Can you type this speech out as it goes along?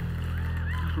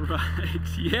Right,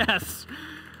 yes.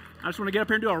 I just want to get up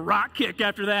here and do a rock kick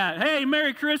after that. Hey,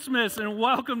 Merry Christmas and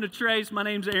welcome to Trace. My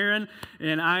name's Aaron,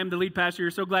 and I'm the lead pastor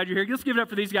here. So glad you're here. Let's give it up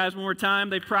for these guys one more time.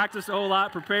 They've practiced a whole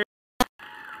lot, prepared.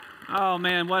 Oh,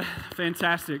 man, what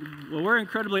fantastic. Well, we're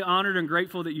incredibly honored and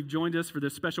grateful that you've joined us for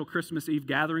this special Christmas Eve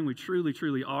gathering. We truly,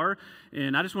 truly are.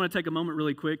 And I just want to take a moment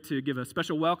really quick to give a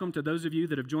special welcome to those of you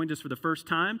that have joined us for the first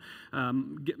time.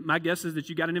 My guess is that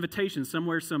you got an invitation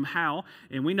somewhere, somehow.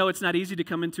 And we know it's not easy to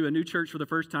come into a new church for the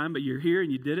first time, but you're here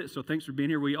and you did it. So thanks for being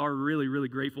here. We are really, really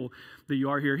grateful that you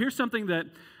are here. Here's something that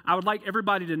I would like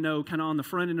everybody to know kind of on the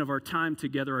front end of our time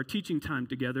together, our teaching time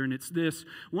together, and it's this.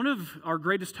 One of our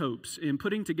greatest hopes in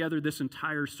putting together this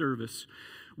entire service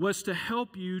was to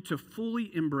help you to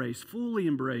fully embrace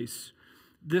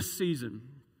this season,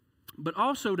 but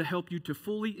also to help you to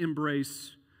fully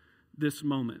embrace this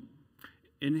moment.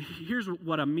 And here's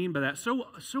what I mean by that.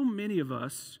 So many of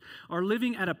us are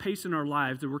living at a pace in our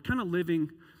lives that we're kind of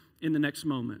living in the next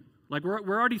moment. Like we're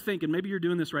already thinking, maybe you're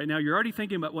doing this right now, you're already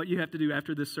thinking about what you have to do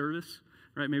after this service,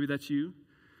 right? Maybe that's you.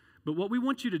 But what we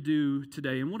want you to do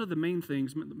today, and one of the main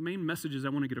things, the main messages I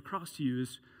want to get across to you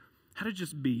is how to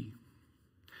just be.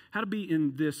 How to be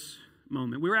in this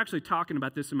moment. We were actually talking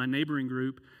about this in my neighboring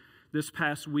group this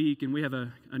past week, and we have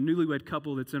a newlywed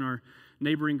couple that's in our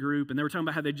neighboring group, and they were talking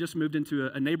about how they just moved into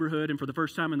a neighborhood, and for the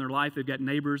first time in their life, they've got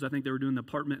neighbors. I think they were doing the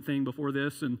apartment thing before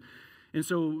this, and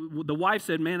so the wife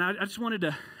said, man, I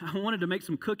wanted to make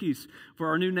some cookies for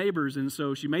our new neighbors. And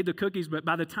so she made the cookies, but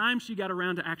by the time she got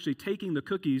around to actually taking the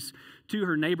cookies to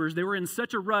her neighbors, they were in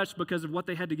such a rush because of what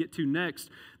they had to get to next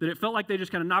that it felt like they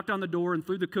just kind of knocked on the door and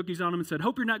threw the cookies on them and said,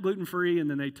 hope you're not gluten-free, and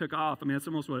then they took off. I mean, that's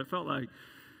almost what it felt like.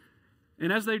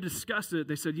 And as they discussed it,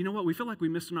 they said, you know what, we feel like we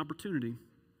missed an opportunity.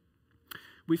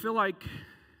 We feel like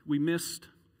we missed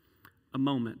a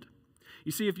moment.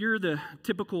 You see, if you're the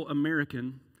typical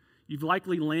American, you've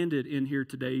likely landed in here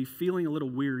today feeling a little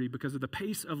weary because of the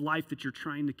pace of life that you're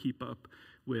trying to keep up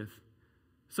with.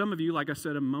 Some of you, like I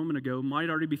said a moment ago, might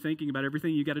already be thinking about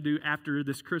everything you got to do after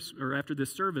this after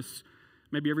this service.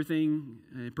 Maybe everything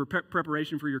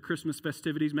preparation for your Christmas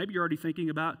festivities. Maybe you're already thinking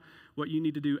about what you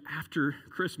need to do after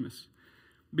Christmas.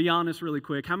 Be honest really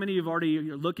quick. How many of you have already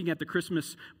looking at the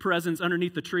Christmas presents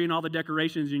underneath the tree and all the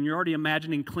decorations, and you're already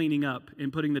imagining cleaning up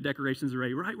and putting the decorations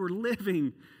away, right? We're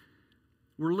living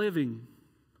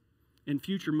in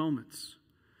future moments.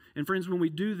 And friends, when we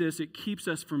do this, it keeps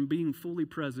us from being fully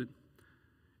present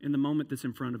in the moment that's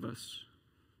in front of us.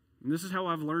 And this is how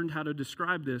I've learned how to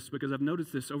describe this, because I've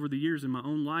noticed this over the years in my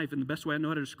own life. And the best way I know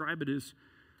how to describe it is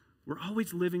we're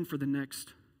always living for the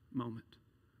next moment.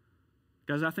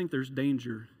 Guys, I think there's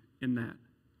danger in that.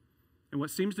 And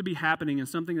what seems to be happening, and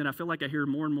something that I feel like I hear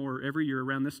more and more every year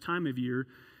around this time of year,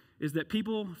 is that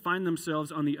people find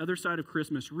themselves on the other side of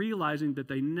Christmas realizing that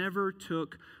they never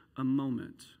took a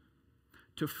moment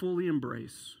to fully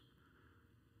embrace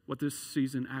what this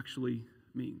season actually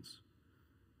means.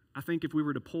 I think if we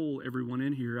were to poll everyone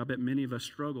in here, I bet many of us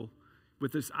struggle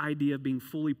with this idea of being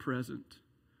fully present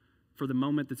for the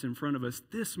moment that's in front of us,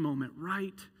 this moment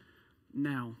right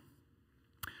now.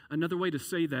 Another way to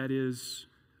say that is,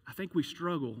 I think we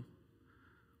struggle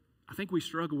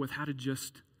with how to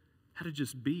just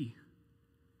be,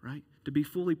 right? To be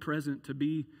fully present, to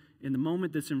be in the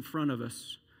moment that's in front of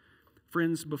us.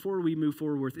 Friends, before we move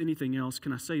forward with anything else,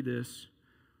 can I say this?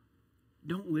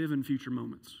 Don't live in future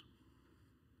moments.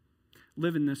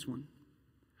 Live in this one.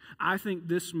 I think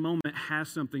this moment has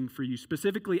something for you.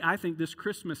 Specifically, I think this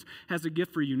Christmas has a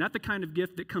gift for you. Not the kind of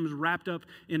gift that comes wrapped up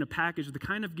in a package, the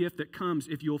kind of gift that comes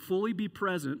if you'll fully be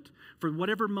present for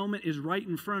whatever moment is right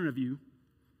in front of you.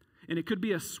 And it could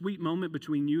be a sweet moment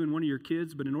between you and one of your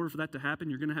kids, but in order for that to happen,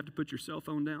 you're going to have to put your cell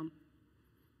phone down.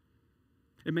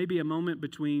 It may be a moment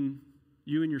between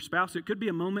you and your spouse. It could be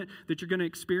a moment that you're going to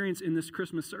experience in this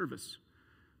Christmas service.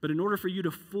 But in order for you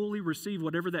to fully receive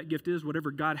whatever that gift is,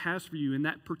 whatever God has for you in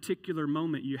that particular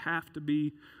moment, you have to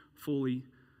be fully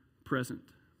present.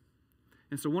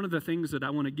 And so one of the things that I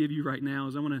want to give you right now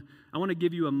is I want to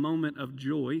give you a moment of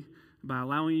joy by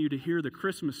allowing you to hear the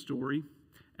Christmas story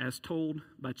as told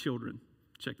by children.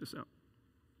 Check this out.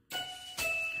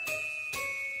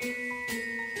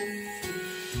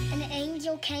 An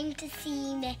angel came to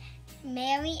see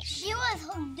Mary. She was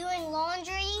doing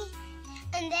laundry,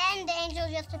 and then the angel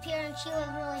just appeared and she was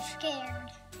really scared.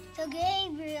 So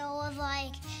Gabriel was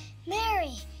like,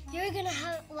 Mary, you're gonna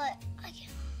have, I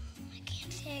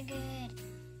can't say it good.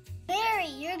 Mary,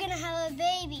 you're gonna have a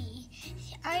baby.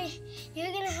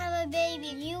 You're gonna have a baby,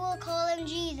 and you will call him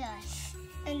Jesus.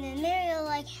 And then Mary was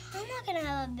like, I'm not gonna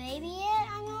have a baby yet.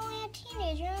 I'm only a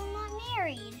teenager. I'm not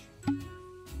married.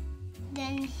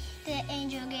 Then the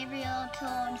angel Gabriel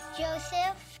told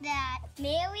Joseph that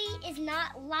Mary is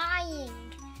not lying.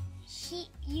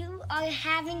 You are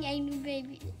having a new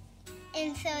baby.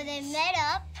 And so they met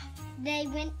up. They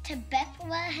went to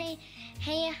Bethlehem,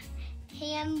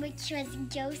 which was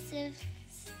Joseph's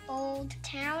old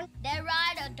town. They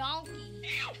ride a donkey.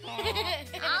 I don't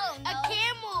know. A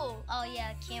camel. Oh,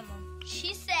 yeah, a camel.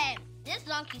 She said, this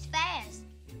donkey's fast.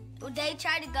 They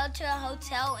tried to go to a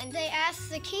hotel and They asked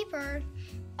the keeper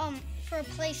for a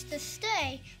place to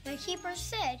stay. The keeper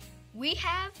said, we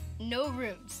have no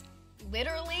rooms.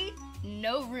 Literally,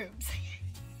 no rooms.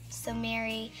 So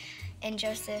Mary and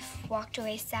Joseph walked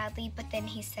away sadly, but then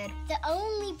he said, the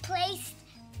only place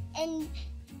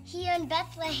here in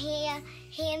Bethlehem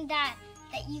that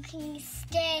you can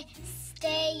stay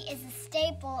is a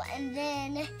stable. And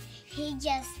then he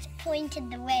just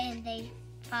pointed the way and they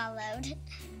followed.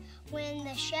 When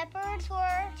the shepherds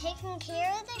were taking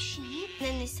care of the sheep,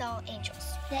 then they saw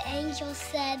angels. the angel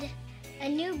said, a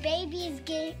new baby is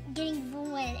getting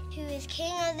born, who is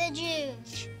King of the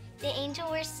Jews. The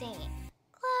angel were singing.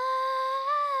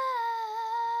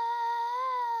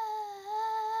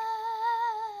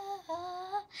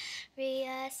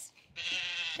 Glorious.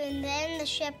 And then the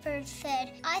shepherd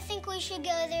said, I think we should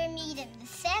go there and meet him. The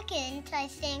second, I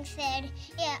think, said,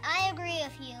 yeah, I agree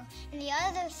with you. And the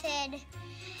other said,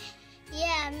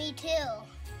 yeah, me too.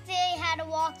 They had to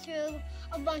walk through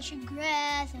a bunch of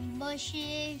grass and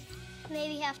bushes,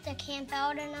 maybe have to camp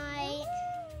out a night.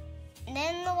 And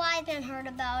then the wise men heard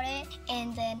about it.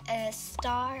 And then a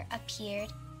star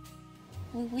appeared.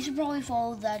 we should probably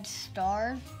follow that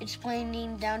star. It's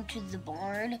pointing down to the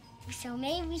barn. So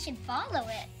maybe we should follow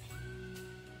it.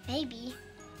 Maybe.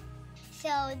 So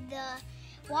the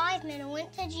wise men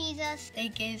went to Jesus. They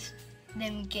gave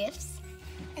them gifts.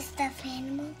 A stuffed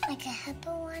animal, like a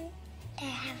hippo one, that I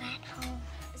have at home.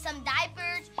 Some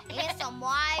diapers, and some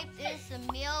wipes, and some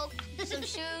milk, some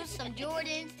shoes, some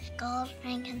Jordans. Gold,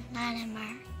 frankincense, and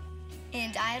myrrh.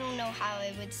 And I don't know how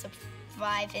it would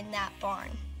survive in that barn.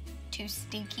 Too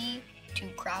stinky, too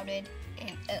crowded,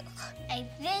 and ugh. I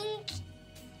think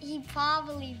he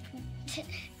probably pooped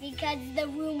because the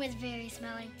room was very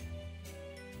smelly.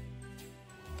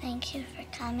 Thank you for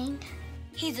coming.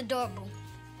 He's adorable.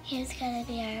 He's gonna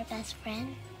be our best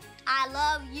friend. I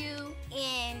love you,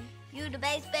 and you the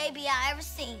best baby I ever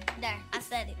seen. There, I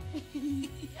said it.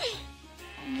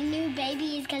 The new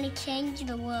baby is gonna change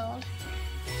the world.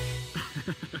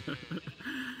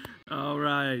 All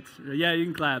right. Yeah, you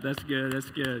can clap. That's good.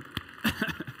 That's good.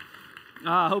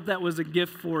 I hope that was a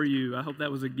gift for you. I hope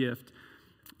that was a gift.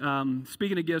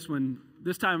 Speaking of gifts, when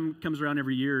this time comes around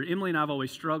every year, Emily and I have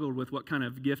always struggled with what kind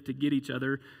of gift to get each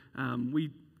other.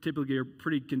 We typically are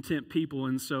pretty content people,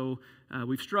 and so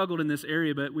we've struggled in this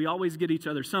area, but we always get each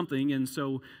other something. And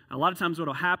so a lot of times what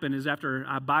will happen is after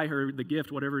I buy her the gift,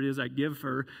 whatever it is I give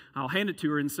her, I'll hand it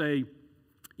to her and say,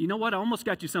 you know what, I almost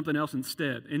got you something else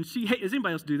instead. And does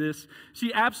anybody else do this?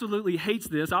 She absolutely hates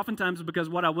this, oftentimes because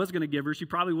what I was going to give her, she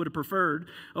probably would have preferred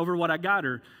over what I got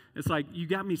her. It's like, you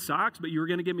got me socks, but you were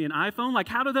going to get me an iPhone? Like,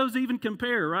 how do those even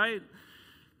compare, right?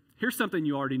 Here's something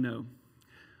you already know.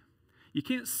 You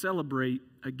can't celebrate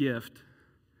a gift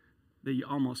that you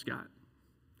almost got.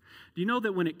 Do you know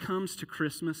that when it comes to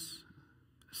Christmas,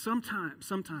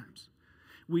 sometimes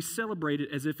we celebrate it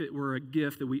as if it were a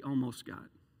gift that we almost got,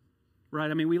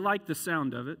 right? I mean, we like the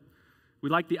sound of it. We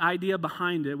like the idea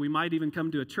behind it. We might even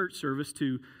come to a church service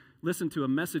to listen to a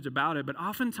message about it. But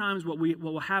oftentimes what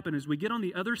will happen is we get on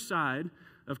the other side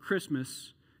of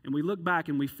Christmas and we look back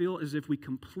and we feel as if we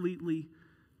completely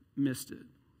missed it.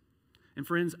 And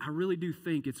friends, I really do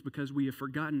think it's because we have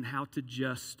forgotten how to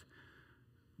just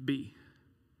be.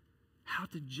 How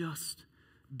to just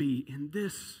be in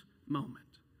this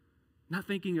moment. Not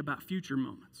thinking about future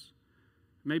moments.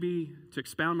 Maybe to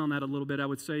expound on that a little bit, I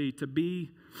would say to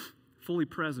be fully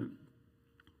present.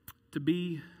 To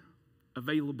be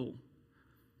available.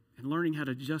 And learning how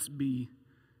to just be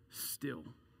still.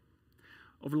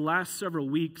 Over the last several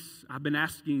weeks, I've been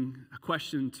asking a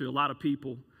question to a lot of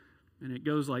people. And it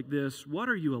goes like this: what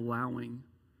are you allowing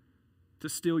to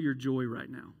steal your joy right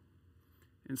now?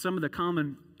 And some of the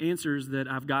common answers that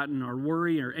I've gotten are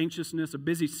worry or anxiousness, a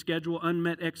busy schedule,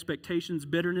 unmet expectations,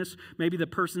 bitterness, maybe the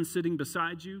person sitting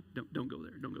beside you. Don't go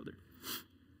there. Don't go there.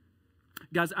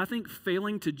 Guys, I think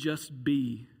failing to just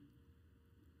be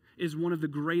is one of the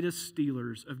greatest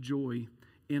stealers of joy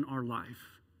in our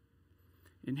life.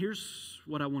 And here's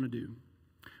what I want to do.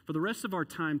 For the rest of our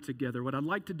time together, what I'd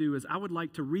like to do is I would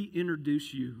like to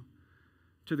reintroduce you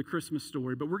to the Christmas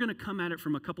story, but we're going to come at it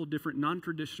from a couple different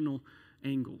non-traditional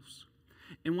angles.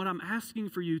 And what I'm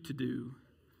asking for you to do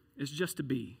is just to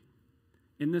be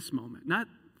in this moment, not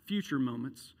future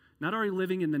moments, not already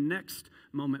living in the next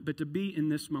moment, but to be in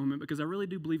this moment, because I really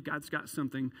do believe God's got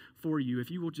something for you.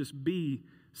 If you will just be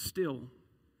still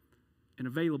and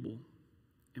available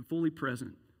and fully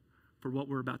present for what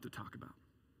we're about to talk about.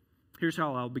 Here's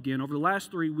how I'll begin. Over the last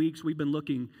 3 weeks, we've been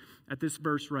looking at this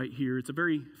verse right here. It's a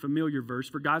very familiar verse.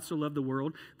 For God so loved the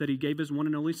world that he gave his one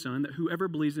and only Son, that whoever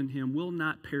believes in him will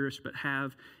not perish but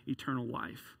have eternal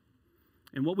life.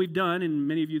 And what we've done, and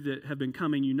many of you that have been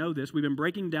coming, you know this, we've been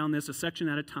breaking down this a section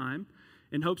at a time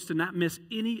in hopes to not miss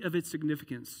any of its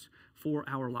significance for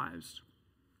our lives.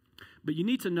 But you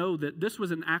need to know that this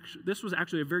was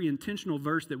actually a very intentional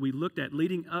verse that we looked at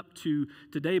leading up to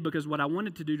today, because what I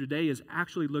wanted to do today is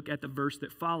actually look at the verse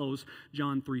that follows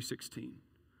John 3:16.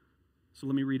 So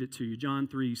let me read it to you. John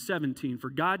 3:17. For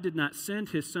God did not send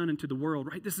his Son into the world,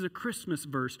 right? This is a Christmas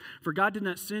verse. For God did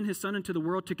not send his Son into the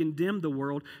world to condemn the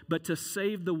world, but to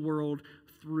save the world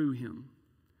through him.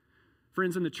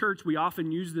 Friends, in the church, we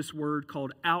often use this word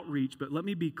called outreach, but let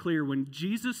me be clear. When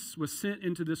Jesus was sent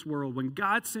into this world, when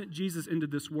God sent Jesus into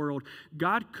this world,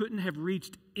 God couldn't have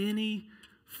reached any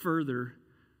further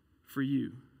for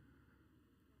you.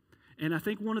 And I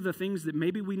think one of the things that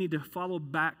maybe we need to fall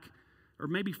back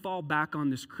on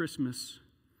this Christmas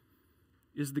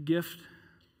is the gift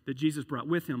that Jesus brought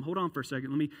with him. Hold on for a second.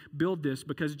 Let me build this,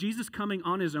 because Jesus coming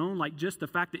on his own, like just the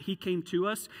fact that he came to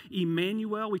us,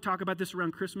 Emmanuel, we talk about this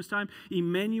around Christmas time,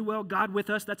 Emmanuel, God with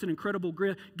us, that's an incredible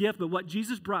gift. But what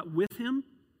Jesus brought with him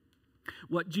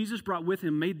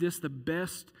made this the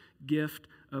best gift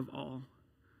of all.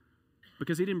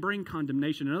 Because he didn't bring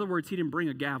condemnation. In other words, he didn't bring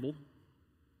a gavel.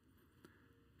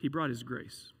 He brought his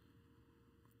grace.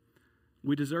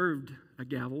 We deserved a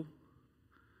gavel,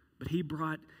 but he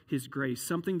brought his grace,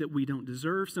 something that we don't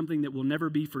deserve, something that will never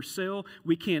be for sale.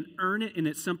 We can't earn it, and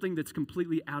it's something that's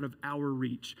completely out of our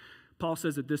reach. Paul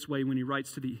says it this way when he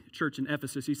writes to the church in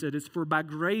Ephesus. He said, it's for by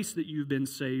grace that you've been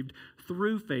saved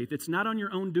through faith. It's not on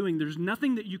your own doing. There's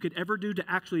nothing that you could ever do to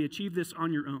actually achieve this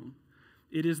on your own.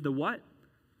 It is the what?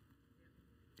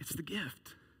 It's the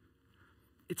gift.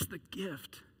 It's the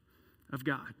gift of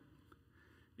God.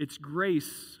 It's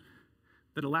grace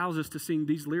that allows us to sing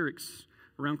these lyrics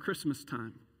around Christmas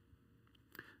time.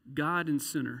 God and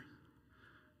sinner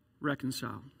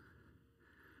reconciled.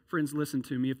 Friends, listen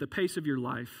to me. If the pace of your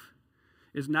life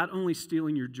is not only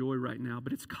stealing your joy right now,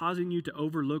 but it's causing you to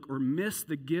overlook or miss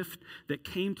the gift that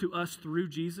came to us through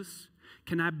Jesus,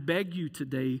 can I beg you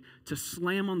today to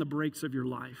slam on the brakes of your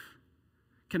life?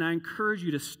 Can I encourage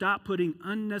you to stop putting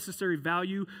unnecessary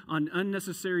value on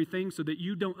unnecessary things so that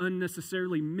you don't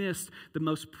unnecessarily miss the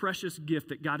most precious gift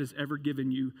that God has ever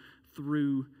given you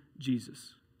through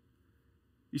Jesus?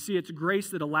 You see, it's grace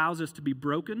that allows us to be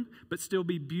broken, but still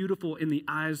be beautiful in the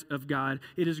eyes of God.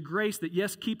 It is grace that,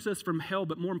 yes, keeps us from hell,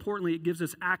 but more importantly, it gives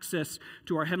us access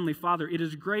to our Heavenly Father. It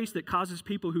is grace that causes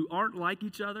people who aren't like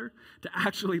each other to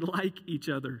actually like each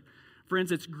other.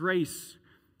 Friends, it's grace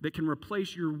that can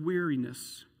replace your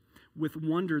weariness with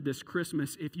wonder this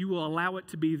Christmas if you will allow it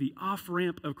to be the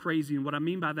off-ramp of crazy. And what I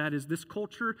mean by that is this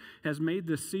culture has made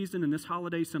this season and this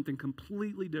holiday something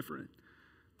completely different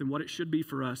than what it should be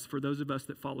for us, for those of us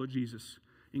that follow Jesus.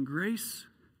 In grace,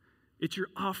 it's your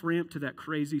off-ramp to that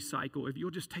crazy cycle if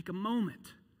you'll just take a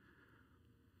moment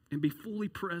and be fully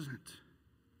present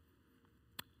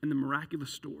in the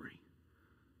miraculous story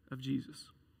of Jesus.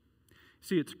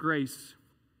 See, it's grace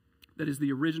that is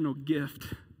the original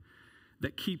gift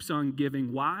that keeps on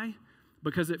giving. Why?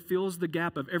 Because it fills the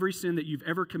gap of every sin that you've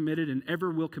ever committed and ever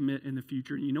will commit in the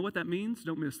future. And you know what that means?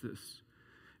 Don't miss this.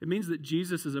 It means that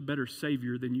Jesus is a better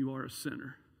Savior than you are a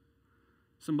sinner.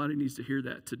 Somebody needs to hear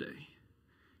that today.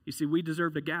 You see, we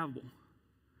deserved a gavel,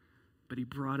 but he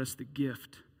brought us the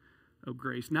gift of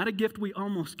grace. Not a gift we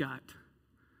almost got,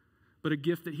 but a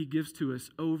gift that he gives to us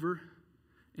over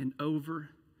and over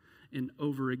and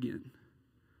over again.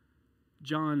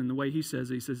 John, in the way he says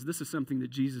this is something that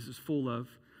Jesus is full of.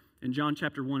 In John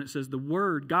chapter 1, it says, the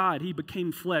Word, God, he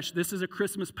became flesh. This is a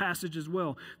Christmas passage as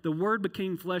well. The Word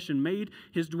became flesh and made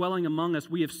his dwelling among us.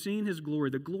 We have seen his glory,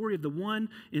 the glory of the one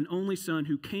and only Son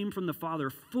who came from the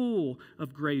Father, full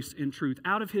of grace and truth.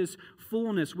 Out of his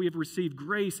fullness, we have received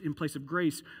grace in place of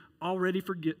grace already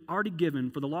given.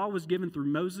 For the law was given through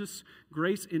Moses.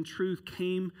 Grace and truth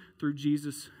came through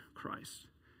Jesus Christ.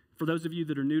 For those of you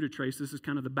that are new to Trace, this is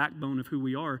kind of the backbone of who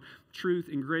we are. Truth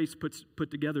and grace put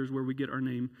together is where we get our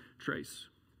name, Trace.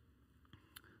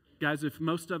 Guys, if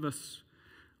most of us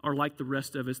are like the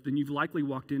rest of us, then you've likely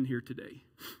walked in here today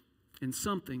and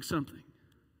something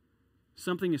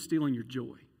is stealing your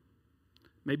joy.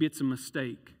 Maybe it's a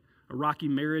mistake, a rocky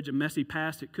marriage, a messy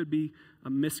past. It could be a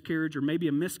miscarriage or maybe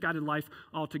a misguided life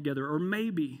altogether. Or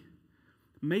maybe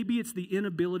it's the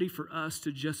inability for us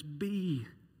to just be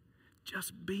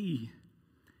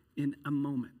in a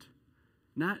moment.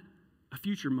 Not a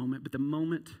future moment, but the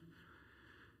moment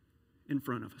in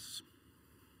front of us.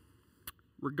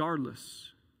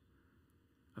 Regardless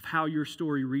of how your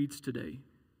story reads today,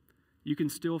 you can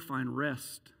still find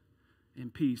rest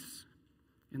and peace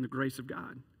in the grace of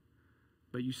God.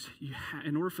 But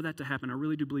in order for that to happen, I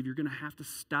really do believe you're going to have to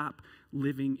stop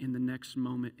living in the next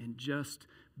moment and just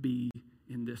be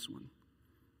in this one.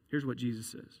 Here's what Jesus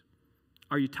says.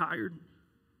 Are you tired?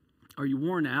 Are you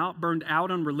worn out, burned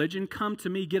out on religion? Come to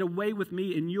me, get away with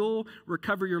me, and you'll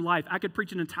recover your life. I could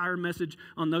preach an entire message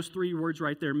on those 3 words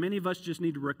right there. Many of us just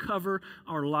need to recover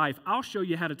our life. I'll show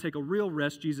you how to take a real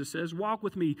rest, Jesus says. Walk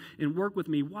with me and work with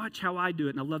me. Watch how I do it.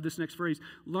 And I love this next phrase.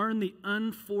 Learn the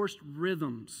unforced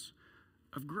rhythms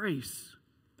of grace.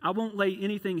 I won't lay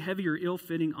anything heavy or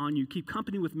ill-fitting on you. Keep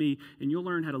company with me, and you'll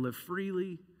learn how to live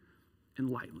freely and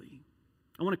lightly.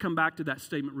 I want to come back to that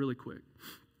statement really quick.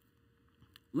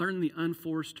 Learn the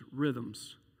unforced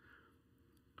rhythms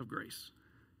of grace.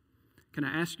 Can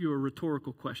I ask you a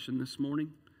rhetorical question this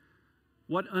morning?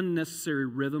 What unnecessary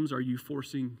rhythms are you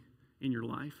forcing in your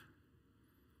life?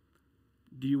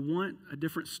 Do you want a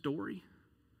different story?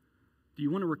 Do you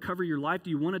want to recover your life? Do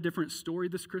you want a different story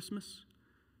this Christmas?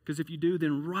 Because if you do,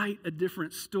 then write a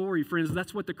different story, friends.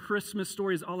 That's what the Christmas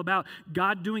story is all about.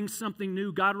 God doing something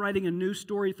new. God writing a new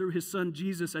story through his son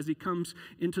Jesus as he comes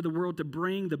into the world to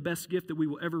bring the best gift that we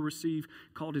will ever receive,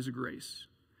 called his grace.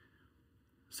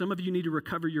 Some of you need to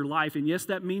recover your life. And yes,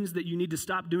 that means that you need to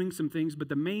stop doing some things. But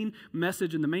the main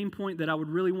message and the main point that I would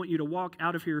really want you to walk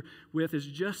out of here with is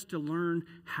just to learn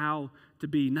how to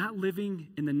be. Not living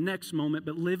in the next moment,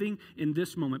 but living in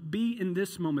this moment. Be in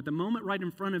this moment, the moment right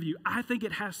in front of you. I think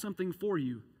it has something for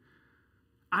you.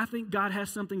 I think God has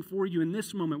something for you in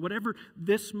this moment, whatever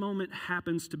this moment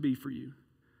happens to be for you.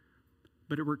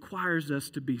 But it requires us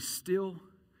to be still,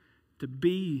 to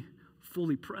be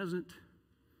fully present,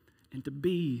 and to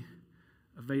be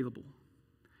available.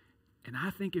 And I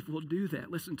think if we'll do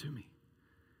that, listen to me,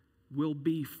 we'll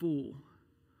be full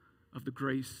of the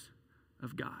grace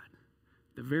of God.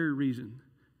 The very reason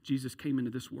Jesus came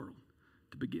into this world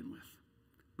to begin with.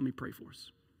 Let me pray for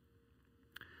us.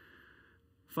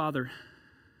 Father,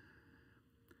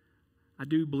 I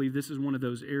do believe this is one of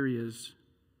those areas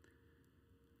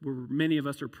where many of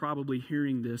us are probably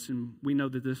hearing this, and we know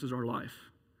that this is our life.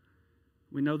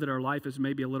 We know that our life is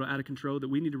maybe a little out of control, that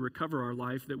we need to recover our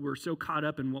life, that we're so caught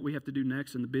up in what we have to do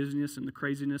next and the busyness and the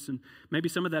craziness. And maybe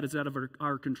some of that is out of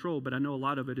our control, but I know a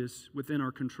lot of it is within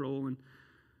our control. And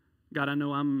God, I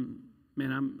know I'm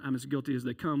as guilty as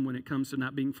they come when it comes to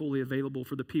not being fully available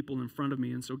for the people in front of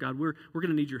me. And so, God, we're going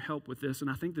to need your help with this. And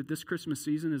I think that this Christmas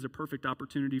season is a perfect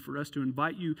opportunity for us to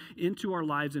invite you into our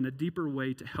lives in a deeper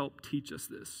way to help teach us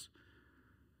this.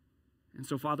 And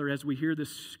so, Father, as we hear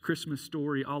this Christmas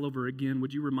story all over again,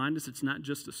 would you remind us it's not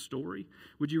just a story?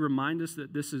 Would you remind us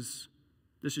that this is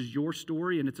your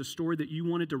story, and it's a story that you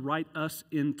wanted to write us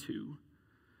into?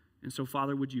 And so,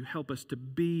 Father, would you help us to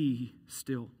be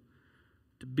still,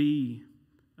 to be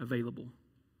available,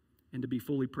 and to be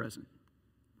fully present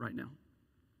right now?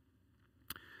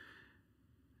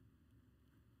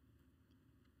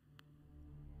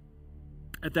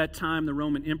 At that time, the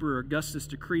Roman Emperor Augustus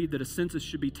decreed that a census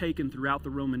should be taken throughout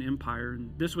the Roman Empire.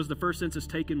 And this was the first census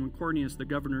taken when Quirinius, the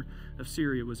governor of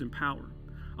Syria, was in power.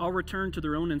 All returned to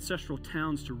their own ancestral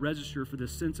towns to register for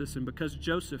this census. And because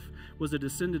Joseph was a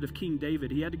descendant of King David,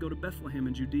 he had to go to Bethlehem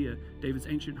in Judea, David's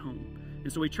ancient home.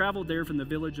 And so he traveled there from the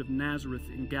village of Nazareth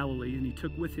in Galilee, and he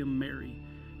took with him Mary,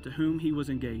 to whom he was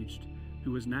engaged,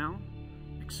 who was now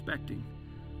expecting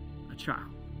a child.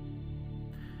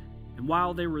 And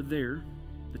while they were there,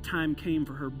 the time came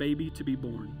for her baby to be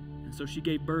born. And so she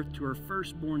gave birth to her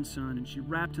firstborn son, and she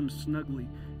wrapped him snugly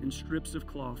in strips of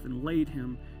cloth and laid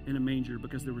him in a manger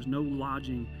because there was no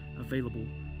lodging available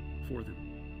for them.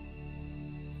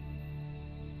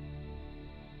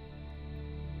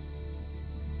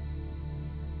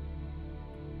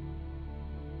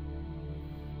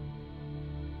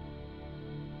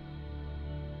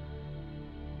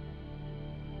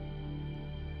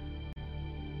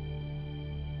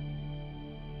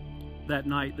 That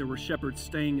night, there were shepherds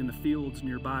staying in the fields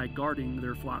nearby, guarding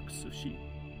their flocks of sheep.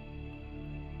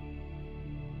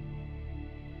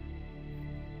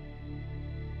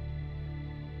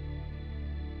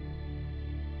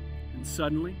 And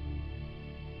suddenly,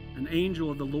 an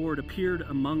angel of the Lord appeared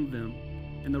among them,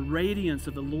 and the radiance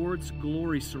of the Lord's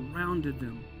glory surrounded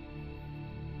them.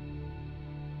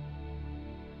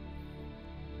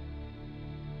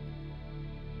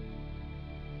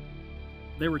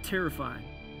 They were terrified,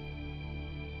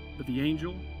 but the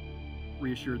angel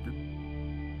reassured them.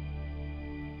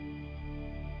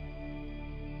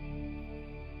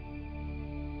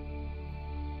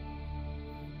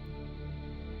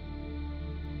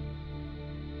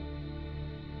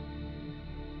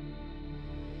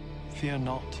 Fear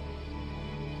not,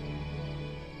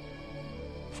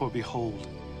 for behold,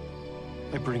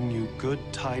 I bring you good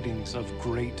tidings of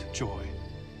great joy,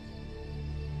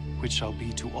 which shall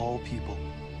be to all people.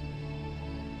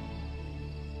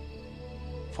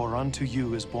 For unto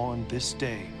you is born this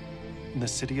day in the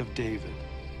city of David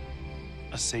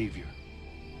a Savior,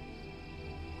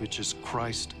 which is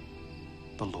Christ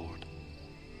the Lord.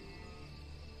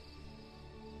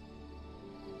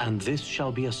 And this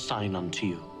shall be a sign unto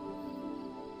you.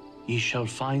 Ye shall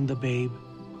find the babe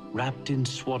wrapped in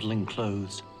swaddling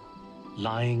clothes,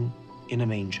 lying in a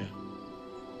manger.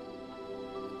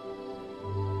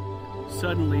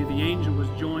 Suddenly the angel was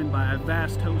joined by a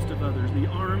vast host of others, the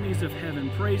armies of heaven,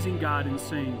 praising God and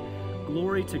saying,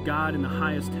 Glory to God in the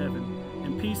highest heaven,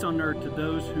 and peace on earth to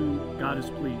those who God is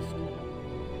pleased.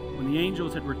 When the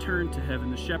angels had returned to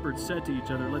heaven, the shepherds said to each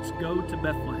other, Let's go to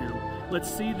Bethlehem.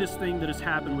 Let's see this thing that has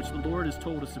happened, which the Lord has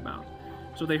told us about.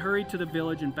 So they hurried to the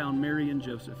village and found Mary and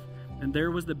Joseph, and there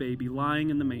was the baby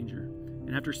lying in the manger.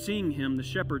 And after seeing him, the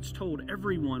shepherds told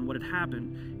everyone what had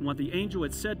happened and what the angel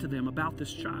had said to them about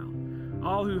this child.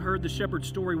 All who heard the shepherd's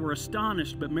story were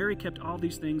astonished, but Mary kept all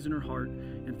these things in her heart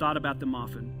and thought about them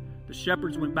often. The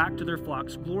shepherds went back to their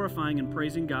flocks, glorifying and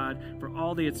praising God for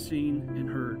all they had seen and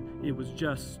heard. It was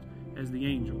just as the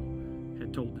angel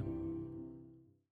had told them.